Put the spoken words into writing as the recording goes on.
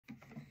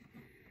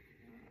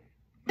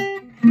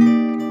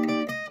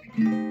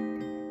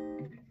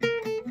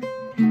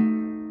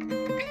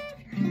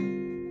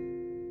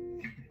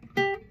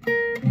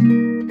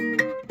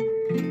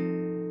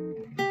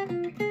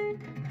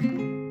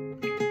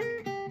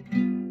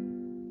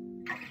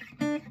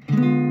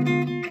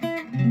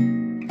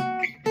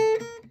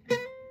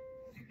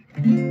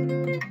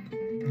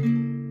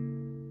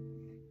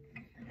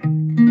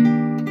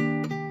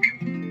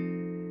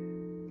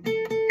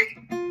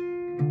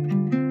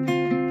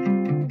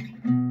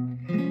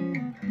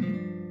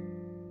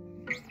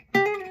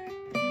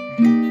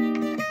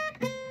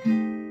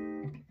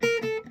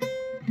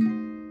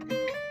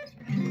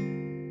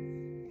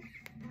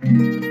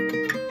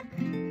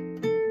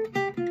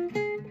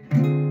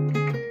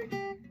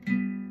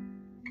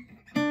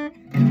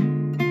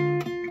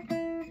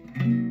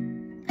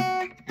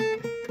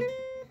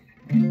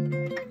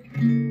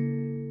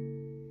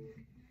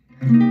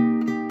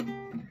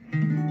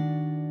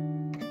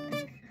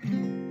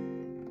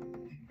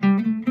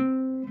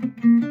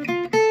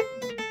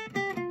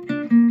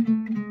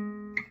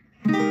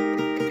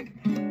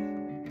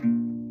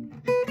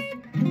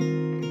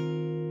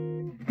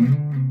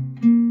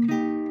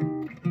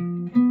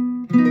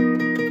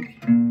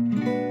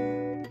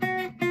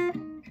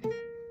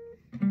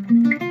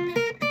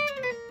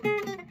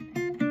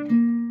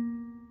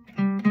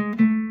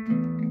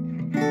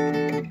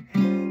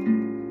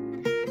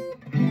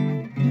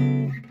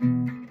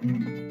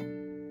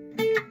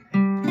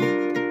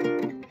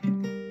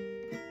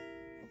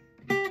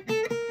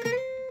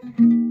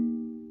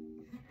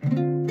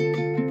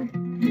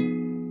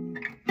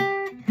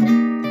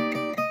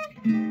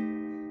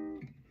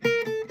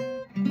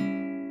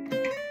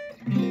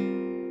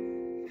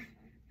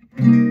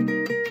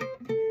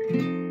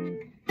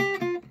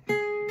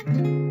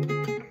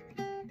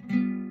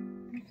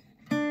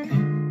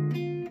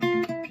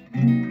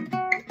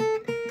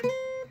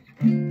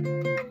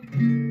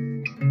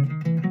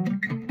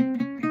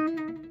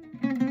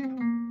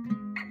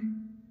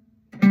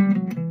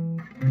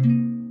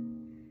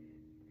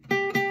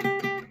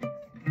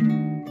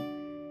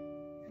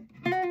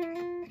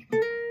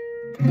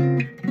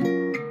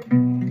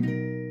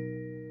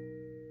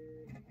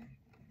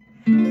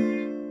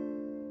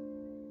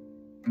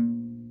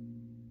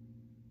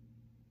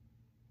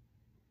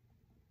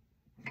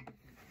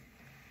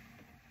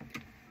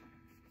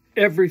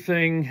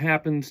Everything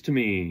Happens to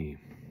Me.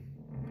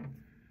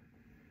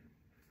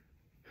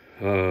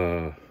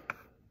 A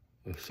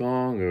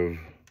song of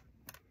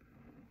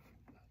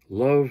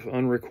love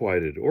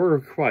unrequited, or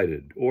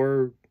requited,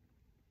 or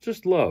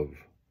just love.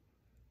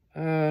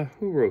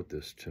 Who wrote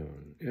this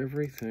tune?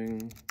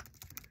 Everything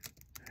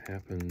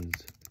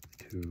Happens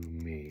to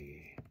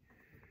Me.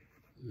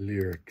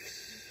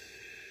 Lyrics.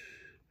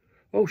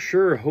 Oh,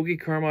 sure, Hoagy,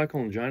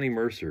 Carmichael, and Johnny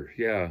Mercer.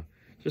 Yeah,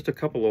 just a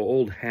couple of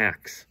old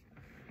hacks.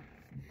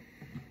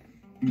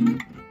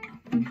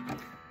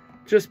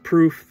 Just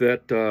proof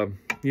that,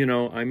 you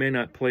know, I may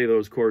not play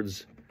those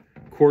chords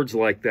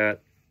like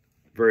that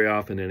very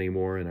often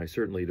anymore, and I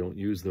certainly don't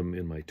use them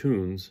in my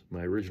tunes,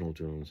 my original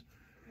tunes.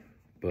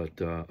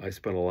 But I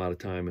spent a lot of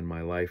time in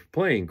my life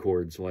playing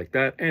chords like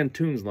that and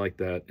tunes like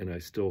that, and I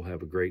still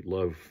have a great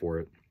love for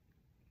it.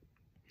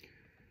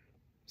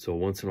 So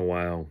once in a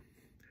while,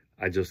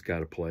 I just got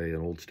to play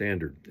an old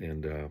standard.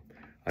 And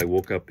I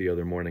woke up the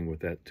other morning with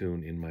that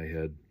tune in my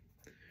head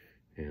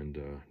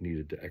and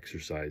needed to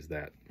exercise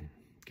that,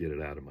 get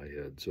it out of my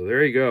head. So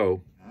there you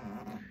go.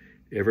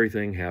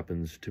 Everything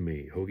Happens to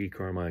Me. Hoagy,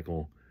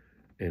 Carmichael,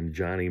 and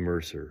Johnny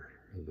Mercer,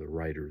 the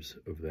writers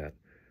of that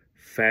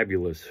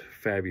fabulous,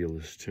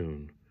 fabulous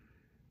tune.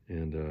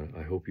 And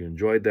I hope you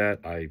enjoyed that.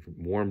 I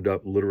warmed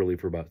up literally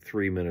for about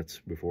 3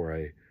 minutes before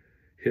I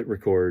hit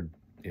record,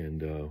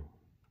 and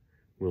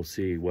we'll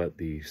see what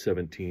the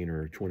 17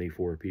 or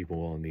 24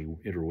 people on the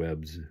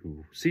interwebs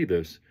who see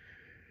this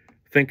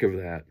think of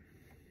that.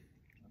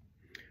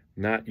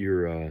 Not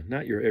your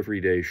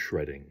everyday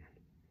shredding,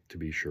 to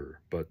be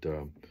sure, but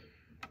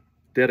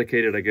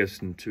dedicated, I guess,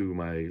 to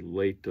my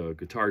late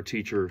guitar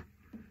teacher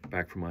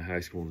back from my high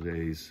school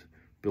days,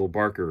 Bill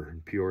Barker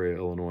in Peoria,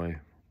 Illinois.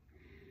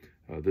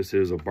 This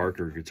is a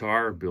Barker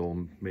guitar.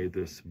 Bill made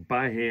this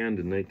by hand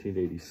in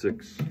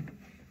 1986.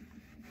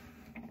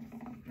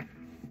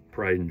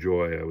 Pride and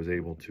joy, I was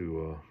able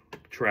to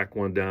track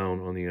one down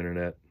on the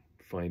internet,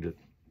 find it.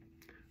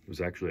 It was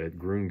actually at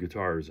Groon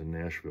Guitars in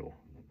Nashville,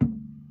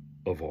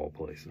 of all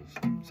places.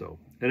 So,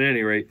 at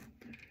any rate,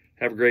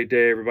 have a great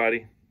day,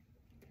 everybody.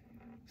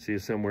 See you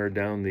somewhere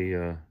down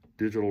the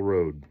digital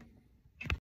road.